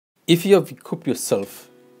If you have equipped yourself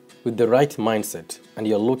with the right mindset and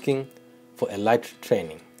you're looking for a light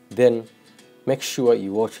training, then make sure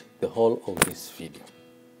you watch the whole of this video.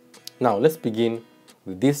 Now let's begin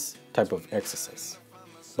with this type of exercise.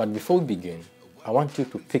 But before we begin, I want you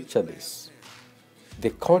to picture this.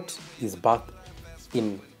 The court is bathed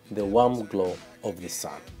in the warm glow of the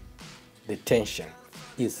sun. The tension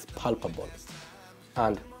is palpable,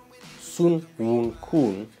 and Soon-woo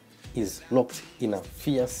Kwon is locked in a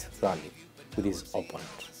fierce rally with his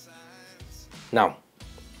opponent. Now,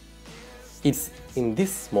 it's in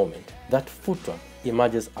this moment that footwork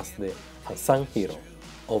emerges as the unsung hero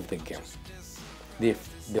of the game,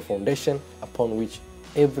 the foundation upon which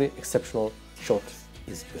every exceptional shot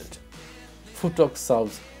is built. Footwork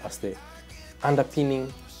serves as the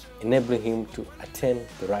underpinning, enabling him to attain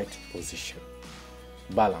the right position,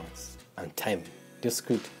 balance, and timing to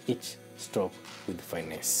execute each stroke with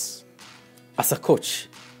finesse. As a coach,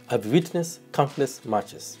 I've witnessed countless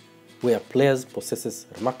matches where players possess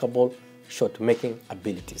remarkable shot-making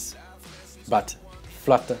abilities, but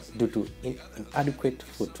flutter due to inadequate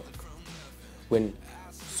footwork. When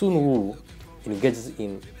Soon-woo engages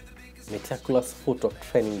in meticulous footwork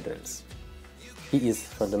training drills, he is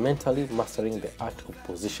fundamentally mastering the art of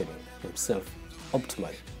positioning himself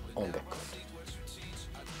optimally on the court.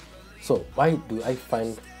 So why do I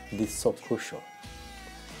find this so crucial?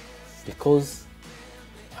 Because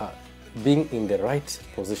being in the right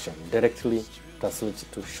position directly translates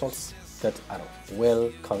to shots that are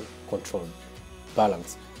well controlled,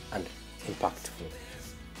 balanced, and impactful.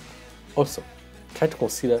 Also, try to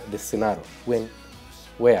consider the scenario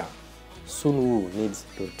where Soon-woo needs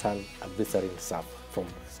to return a blistering serve from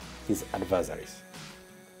his adversaries.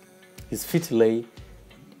 His feet lay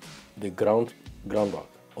the groundwork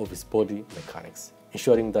of his body mechanics,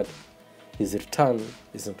 ensuring that his return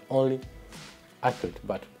is not only accurate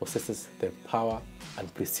but possesses the power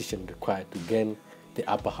and precision required to gain the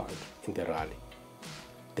upper hand in the rally.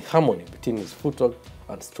 The harmony between his footwork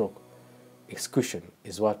and stroke execution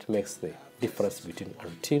is what makes the difference between a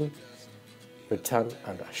routine return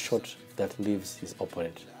and a shot that leaves his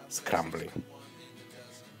opponent scrambling.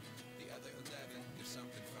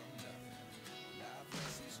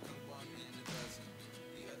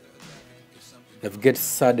 Navigate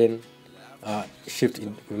sudden shift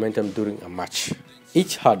in momentum during a match.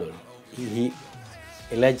 Each hurdle he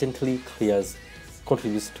elegantly clears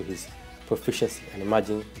contributes to his proficiency and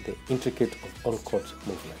emerging the intricate of on-court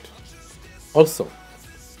movement. Also,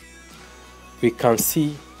 we can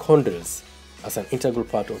see condrels as an integral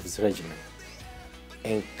part of his regimen,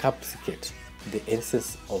 encapsulate the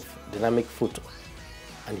essence of dynamic footwork,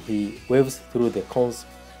 and he waves through the cones.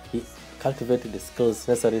 He cultivated the skills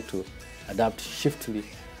necessary to adapt shiftily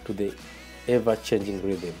to the ever-changing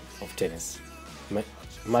rhythm of tennis.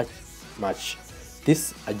 Match.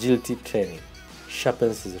 This agility training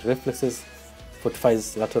sharpens his reflexes,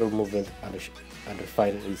 fortifies lateral movement, and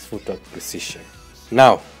refines his footwork precision.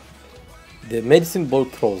 Now, the medicine ball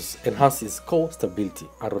throws enhance his core stability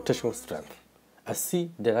and rotational strength. As he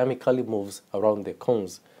dynamically moves around the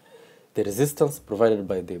cones, the resistance provided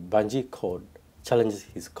by the bungee cord challenges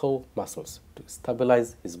his core muscles to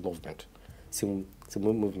stabilize his movement.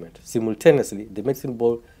 Simultaneously, the medicine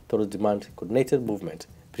ball throws demand coordinated movement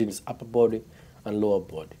between his upper body and lower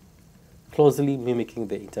body, closely mimicking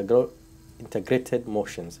the integrated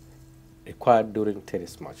motions required during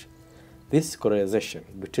tennis match. This coordination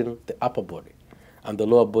between the upper body and the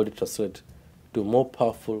lower body translates to more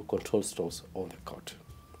powerful control strokes on the court.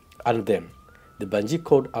 And then, the bungee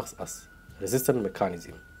cord acts as a resistance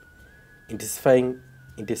mechanism, intensifying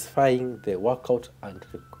the workout and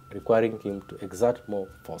requiring him to exert more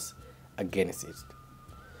force against it.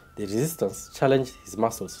 The resistance challenges his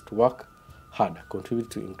muscles to work harder,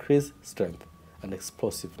 contribute to increased strength and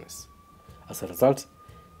explosiveness. As a result,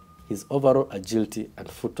 his overall agility and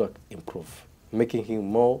footwork improve, making him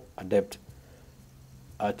more adept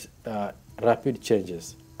at rapid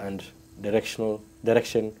changes and directions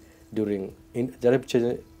during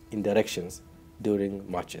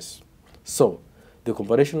matches. So, the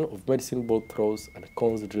combination of medicine ball throws and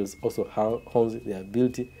cones drills also hones the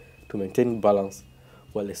ability to maintain balance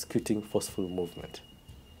while executing forceful movement.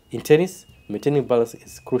 In tennis, maintaining balance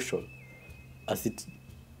is crucial as it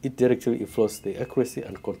directly influences the accuracy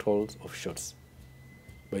and controls of shots.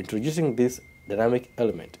 By introducing this dynamic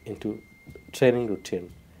element into training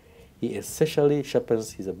routine, he essentially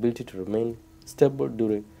sharpens his ability to remain stable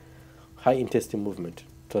during high-intensity movement,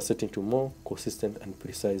 translating to more consistent and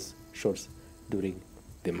precise shots during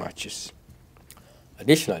the matches.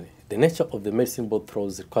 Additionally, the nature of the medicine ball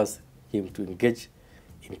throws requires him to engage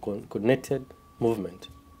in coordinated movement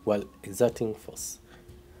while exerting force,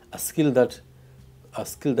 a skill that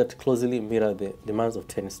closely mirrors the demands of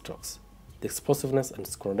tennis strokes. The explosiveness and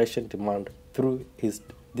coordination demand through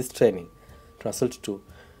this training translates to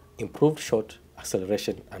improved shot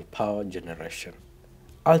acceleration and power generation.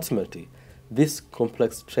 Ultimately, this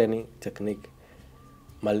complex training technique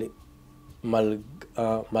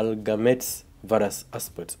amalgamates various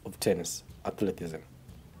aspects of tennis athleticism.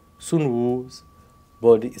 Soon-woo's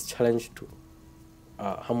body is challenged to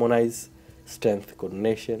harmonize strength,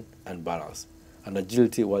 coordination, and balance, and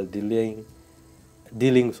agility while dealing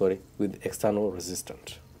with external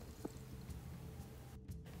resistance.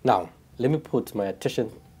 Now, let me put my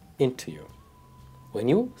attention into you. When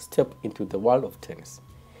you step into the world of tennis,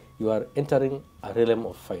 you are entering a realm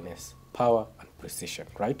of finesse, power, and precision,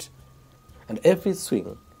 right? And every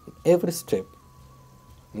swing, every step,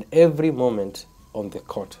 and every moment on the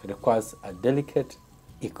court requires a delicate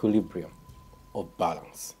equilibrium of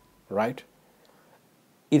balance, right?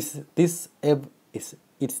 It's this every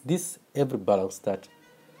balance that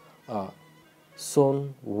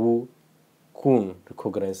Soon-woo Kwon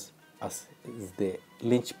recognized as the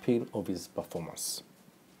linchpin of his performance.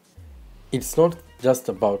 It's not just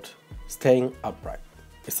about staying upright.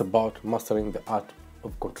 It's about mastering the art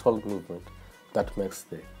of controlled movement that makes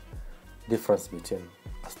the difference between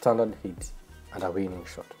a standard hit and a winning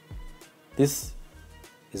shot. This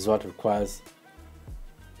is what requires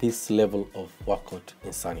this level of workout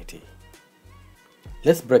insanity.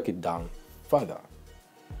 Let's break it down further.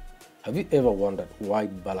 Have you ever wondered why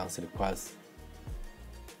balance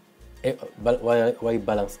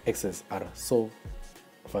exercises are so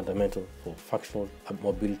fundamental for functional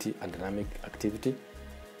mobility and dynamic activity?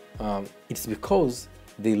 It's because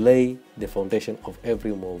they lay the foundation of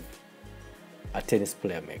every move a tennis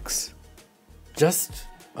player makes. Just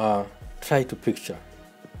try to picture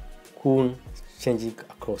Kwon charging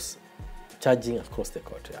across the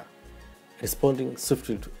court, responding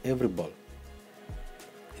swiftly to every ball.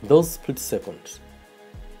 In those split seconds,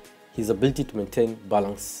 his ability to maintain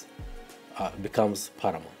balance becomes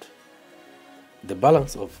paramount. The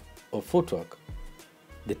balance of footwork,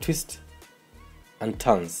 the twist and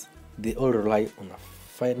turns, they all rely on a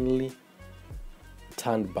finely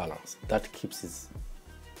turned balance that keeps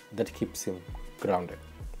him grounded.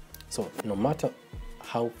 So no matter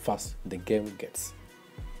how fast the game gets,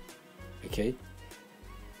 okay.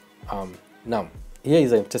 Now here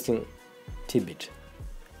is an interesting tidbit.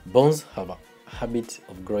 Bones have a habit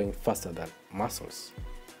of growing faster than muscles.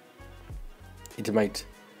 It might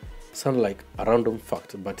sound like a random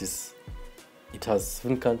fact, but it has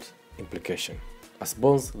significant implication. As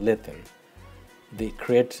bones lengthen, they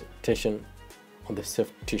create tension on the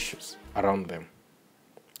soft tissues around them.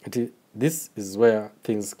 This is where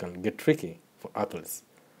things can get tricky for athletes.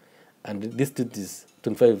 And this did this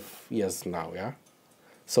 25 years now, yeah?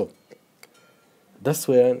 So that's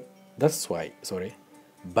why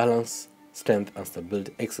balance, strength, and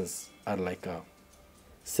stability exercises are like a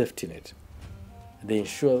safety net. They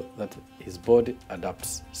ensure that his body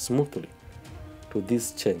adapts smoothly to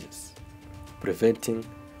these changes, preventing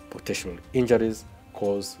potential injuries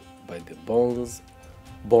caused by the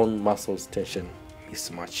bone-muscles tension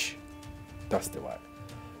mismatch. That's the word.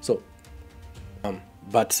 So,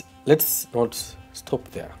 but let's not stop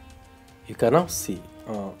there. You can now see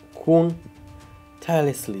Kwon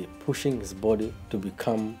tirelessly pushing his body to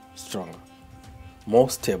become stronger, more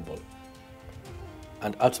stable,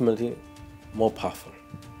 and ultimately more powerful.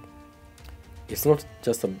 It's not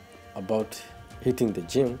just about hitting the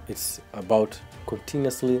gym, it's about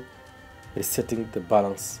continuously resetting the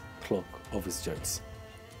balance clock of his joints.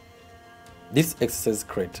 This exercise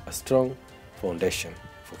creates a strong foundation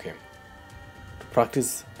for him to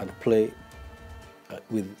practice and play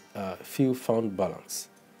with few found balance.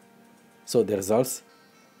 So the results,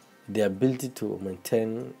 the ability to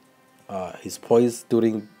maintain his poise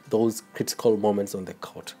during those critical moments on the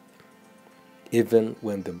court, even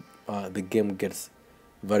when the game gets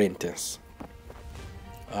very intense.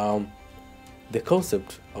 The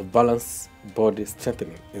concept of balanced body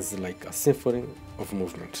strengthening is like a symphony of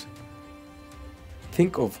movement.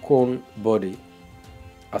 Think of Kwon's body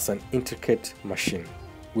as an intricate machine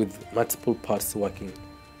with multiple parts working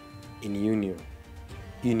in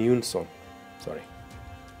unison.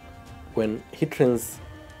 When he trains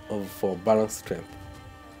for balanced strength,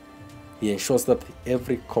 he ensures that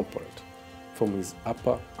every component from his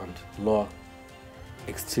upper and lower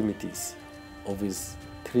extremities of his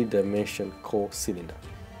three-dimensional core cylinder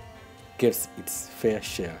gets its fair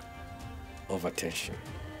share of attention.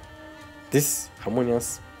 This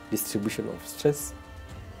harmonious distribution of stress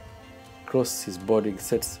across his body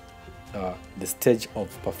sets the stage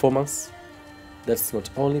of performance that's not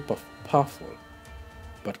only powerful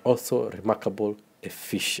but also remarkable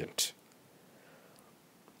efficient.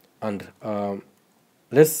 And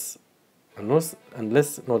let's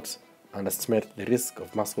not underestimate the risk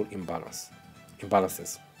of muscle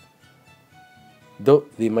imbalances. Though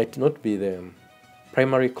they might not be the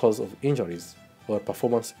primary cause of injuries or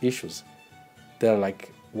performance issues, they are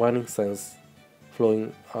like warning signs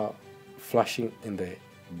flashing in the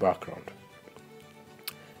background.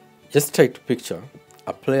 Just try to picture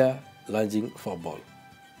a player lunging for a ball,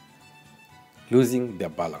 losing their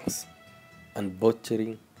balance, and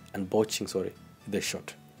botching the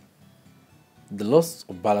shot. The loss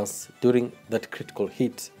of balance during that critical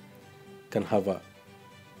hit can have a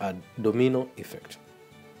domino effect,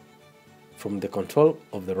 from the control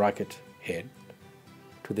of the racket head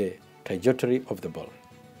to the trajectory of the ball.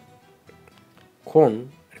 Kwon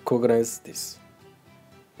recognized this,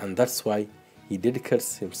 and that's why he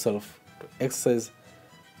dedicates himself to exercise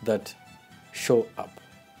that show up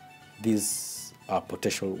these are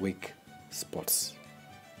potential weak spots.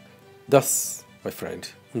 Thus, my friend,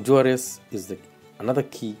 endurance is another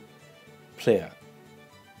key player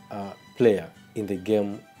in the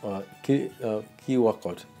game, key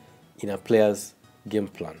workout in a player's game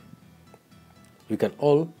plan. We can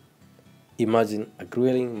all imagine a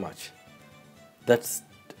grueling match that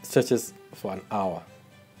stretches for hours.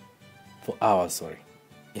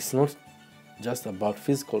 It's not just about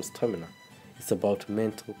physical stamina, it's about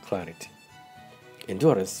mental clarity.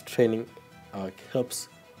 Endurance training helps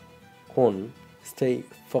Kwon stay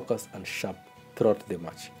focused and sharp throughout the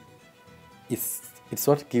match. It's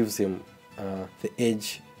what gives him the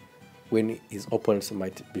edge when his opponents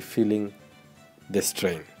might be feeling the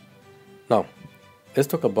strain. Now, let's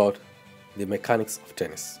talk about the mechanics of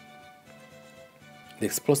tennis. The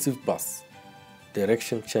explosive bursts,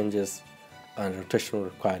 direction changes, and rotation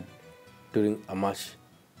required during a match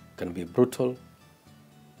can be brutal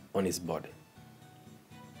on his body.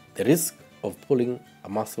 The risk of pulling a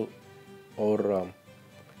muscle or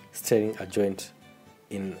straining a joint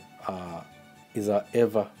is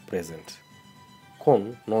ever present.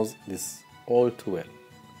 Kwon knows this all too well,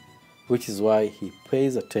 which is why he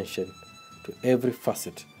pays attention to every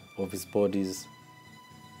facet of his body's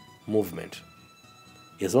movement.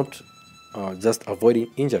 He's not just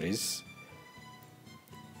avoiding injuries,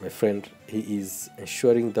 my friend. He is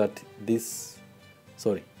ensuring that his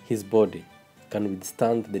body can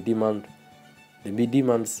withstand the demands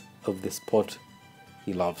of the sport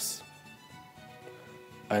he loves.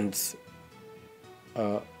 And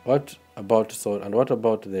what about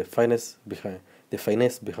the finesse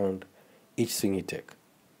behind each swing he takes?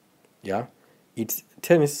 Yeah,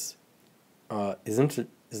 tennis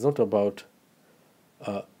is not about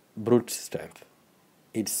brute strength.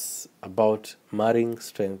 It's about marrying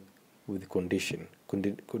strength with coordination.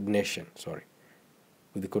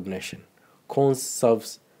 Kwon's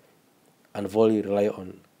serves and volley rely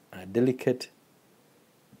on a delicate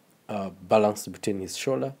balance between his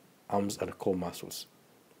shoulder, arms, and core muscles.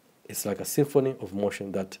 It's like a symphony of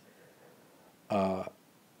motion that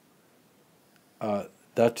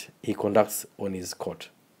he conducts on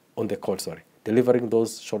the court, delivering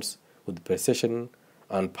those shots with precision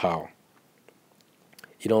and power.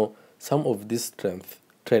 Some of these strength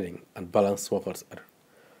training and balance workouts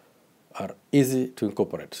are easy to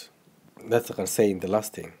incorporate. That's I can say in the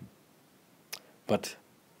last thing. But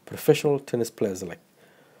professional tennis players like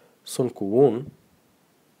Soon-woo Kwon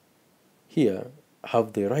here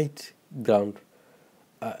have the right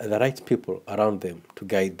people around them to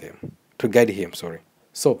guide him.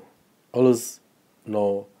 So always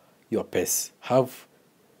know your pace.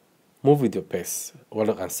 Move with your pace, what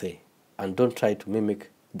I can say, and don't try to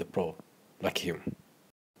mimic the pro like him.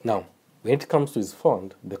 Now, when it comes to his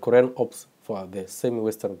forehand, the Korean opts for the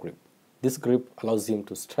semi-western grip. This grip allows him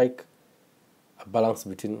to strike a balance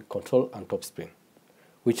between control and topspin,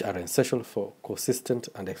 which are essential for consistent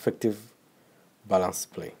and effective balance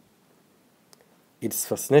play. It's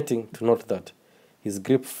fascinating to note that his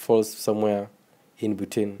grip falls somewhere in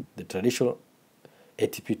between the traditional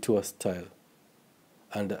ATP Tour style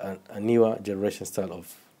and a newer generation style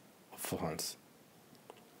of forehands.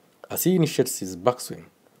 As he initiates his backswing,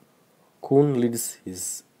 Kwon leads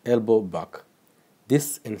his elbow back.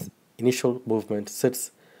 This initial movement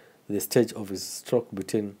sets the stage of his stroke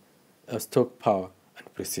between stroke power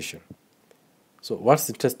and precision. So what's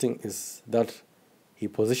interesting is that he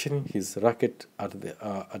positioned his racket at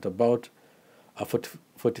about a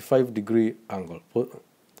 45-degree angle,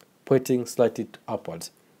 pointing slightly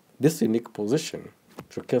upwards. This unique position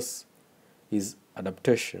showcases his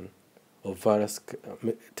adaptation of various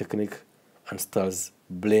technique and styles,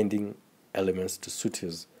 blending elements to suit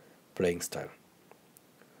his playing style.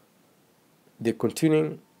 The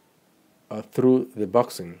continuing through the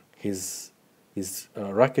boxing, his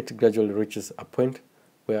racket gradually reaches a point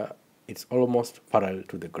where it's almost parallel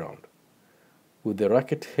to the ground, with the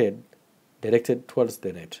racket head directed towards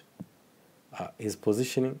the net. This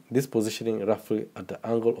positioning roughly at the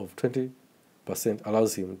angle of 20%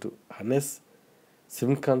 allows him to harness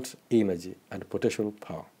significant energy and potential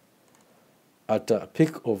power. At a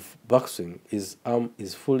peak of backswing, his arm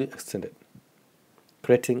is fully extended,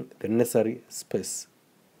 creating the necessary space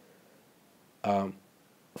for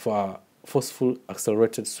a forceful,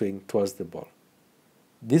 accelerated swing towards the ball.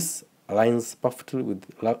 This aligns perfectly with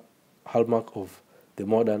the hallmark of the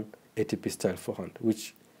modern ATP style forehand,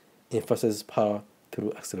 which emphasizes power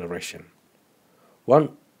through acceleration.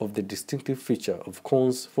 One of the distinctive features of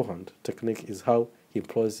Kwon's forehand technique is how he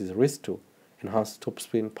employs his wrist to enhance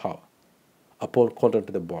topspin power. Upon contact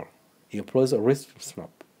with the ball, he employs a wrist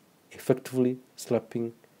snap, effectively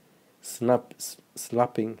slapping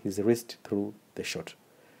his wrist through the shot.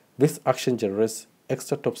 This action generates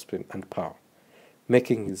extra topspin and power,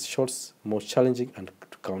 making his shots more challenging and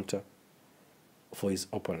to counter for his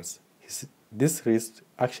opponents. This wrist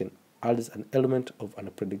action adds an element of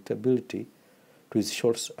unpredictability to his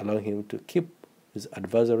shots, allowing him to keep his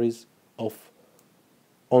adversaries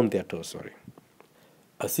on their toes.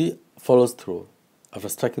 As he follows through, after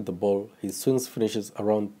striking the ball, his swings finishes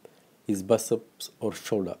around his biceps or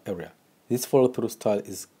shoulder area. This follow-through style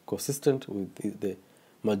is consistent with the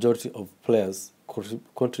majority of players,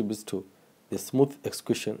 contributes to the smooth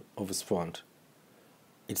execution of his forehand.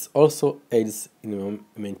 It also aids in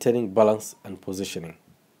maintaining balance and positioning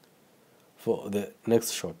for the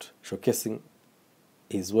next shot, showcasing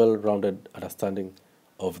his well-rounded understanding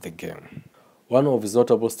of the game. One of his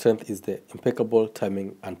notable strengths is the impeccable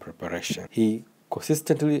timing and preparation. He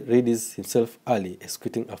consistently readies himself early,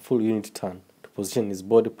 executing a full unit turn to position his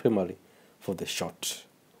body primarily for the shot.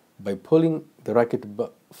 By pulling the racket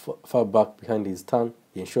far back behind his turn,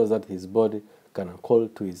 he ensures that his body can uncoil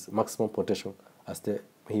to his maximum potential as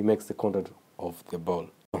he makes the contact of the ball.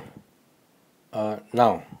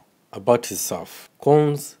 Now, about his serve.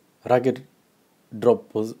 Kwon's racket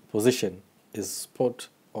drop position is spot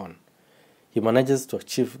on. He manages to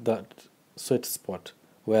achieve that sweet spot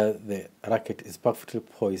where the racket is perfectly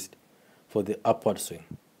poised for the upward swing.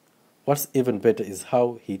 What's even better is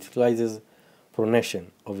how he utilizes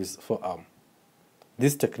pronation of his forearm.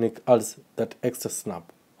 This technique adds that extra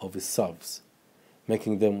snap of his serves,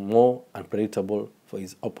 making them more unpredictable for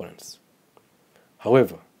his opponents.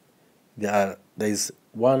 However, there is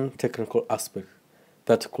one technical aspect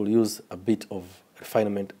that could use a bit of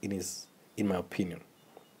refinement in my opinion.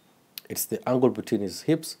 It's the angle between his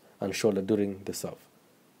hips and shoulder during the serve.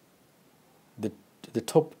 The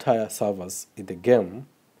top tier servers in the game,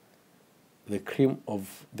 the cream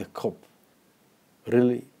of the crop,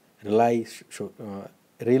 really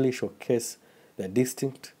showcase the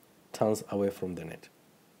distinct turns away from the net.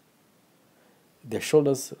 The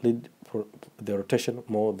shoulders lead the rotation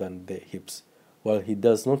more than the hips, while he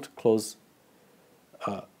does not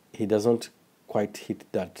quite hit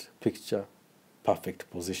that picture perfect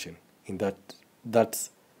position in that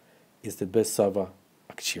is the best server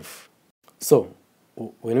achieve. So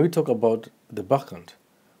when we talk about the backhand,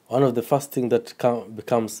 one of the first things that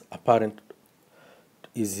becomes apparent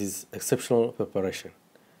is his exceptional preparation.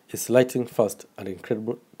 His lightning fast and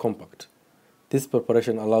incredibly compact. This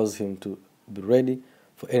preparation allows him to be ready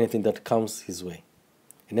for anything that comes his way,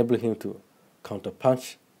 enabling him to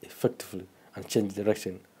counterpunch effectively and change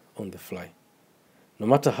direction on the fly. No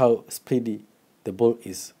matter how speedy the ball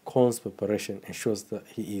is, Kwon's preparation ensures that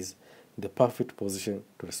he is in the perfect position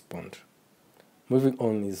to respond. Moving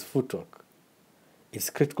on is footwork. It's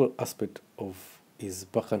a critical aspect of his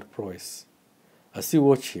backhand prowess. As you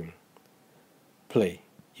watch him play,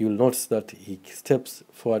 you will notice that he steps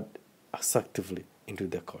forward assertively into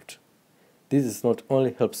the court. This not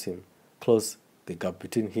only helps him close the gap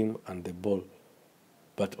between him and the ball,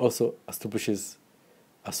 but also establishes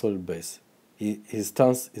a solid base. His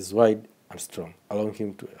stance is wide and strong, allowing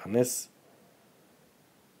him to harness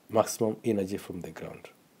maximum energy from the ground.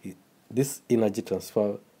 This energy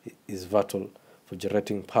transfer is vital for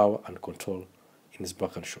generating power and control in his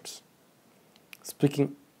backhand shots.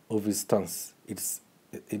 Speaking of his stance, it's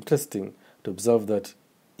interesting to observe that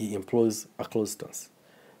he employs a closed stance.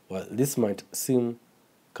 While this might seem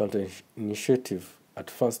counterintuitive at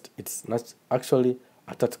first, it's not actually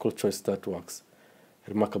a tactical choice that works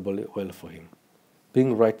remarkably well for him.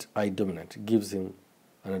 Being right-eye dominant gives him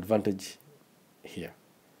an advantage here.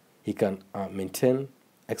 He can maintain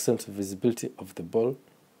excellent visibility of the ball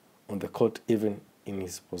on the court even in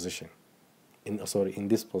his position. In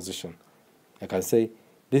this position, I can say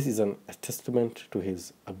this is a testament to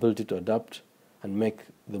his ability to adapt and make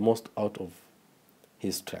the most out of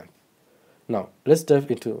his strength. Now, let's dive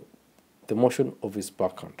into the motion of his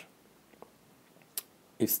backhand.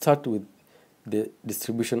 It starts with the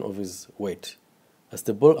distribution of his weight. As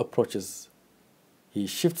the ball approaches, he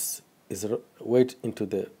shifts his weight into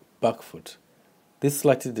the back foot. This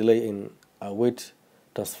slight delay in weight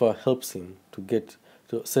transfer helps him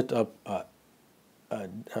to set up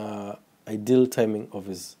ideal timing of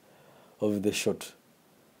the shot.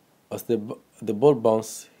 As the ball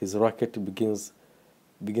bounces, his racket begins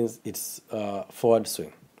its forward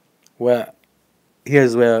swing.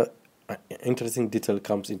 Here's where an interesting detail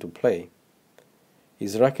comes into play.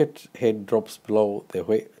 His racket head drops below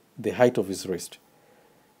the height of his wrist.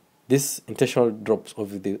 This intentional drop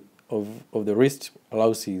of the wrist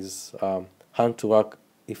allows his hand to work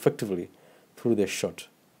effectively through the shot,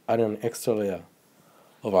 adding an extra layer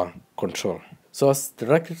of control. So as the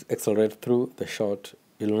racket accelerates through the shot,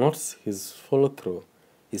 you'll notice his follow-through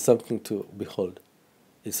is something to behold.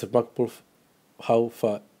 It's remarkable how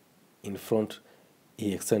far in front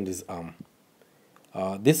he extends his arm.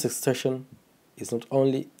 This extension is not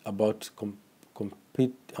only about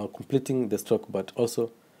completing the stroke but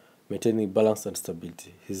also maintaining balance and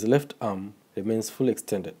stability. His left arm remains fully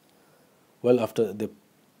extended, well after the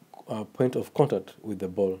point of contact with the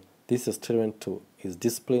ball. This is testament to his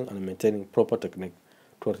discipline and maintaining proper technique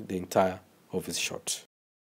throughout the entire of his shot.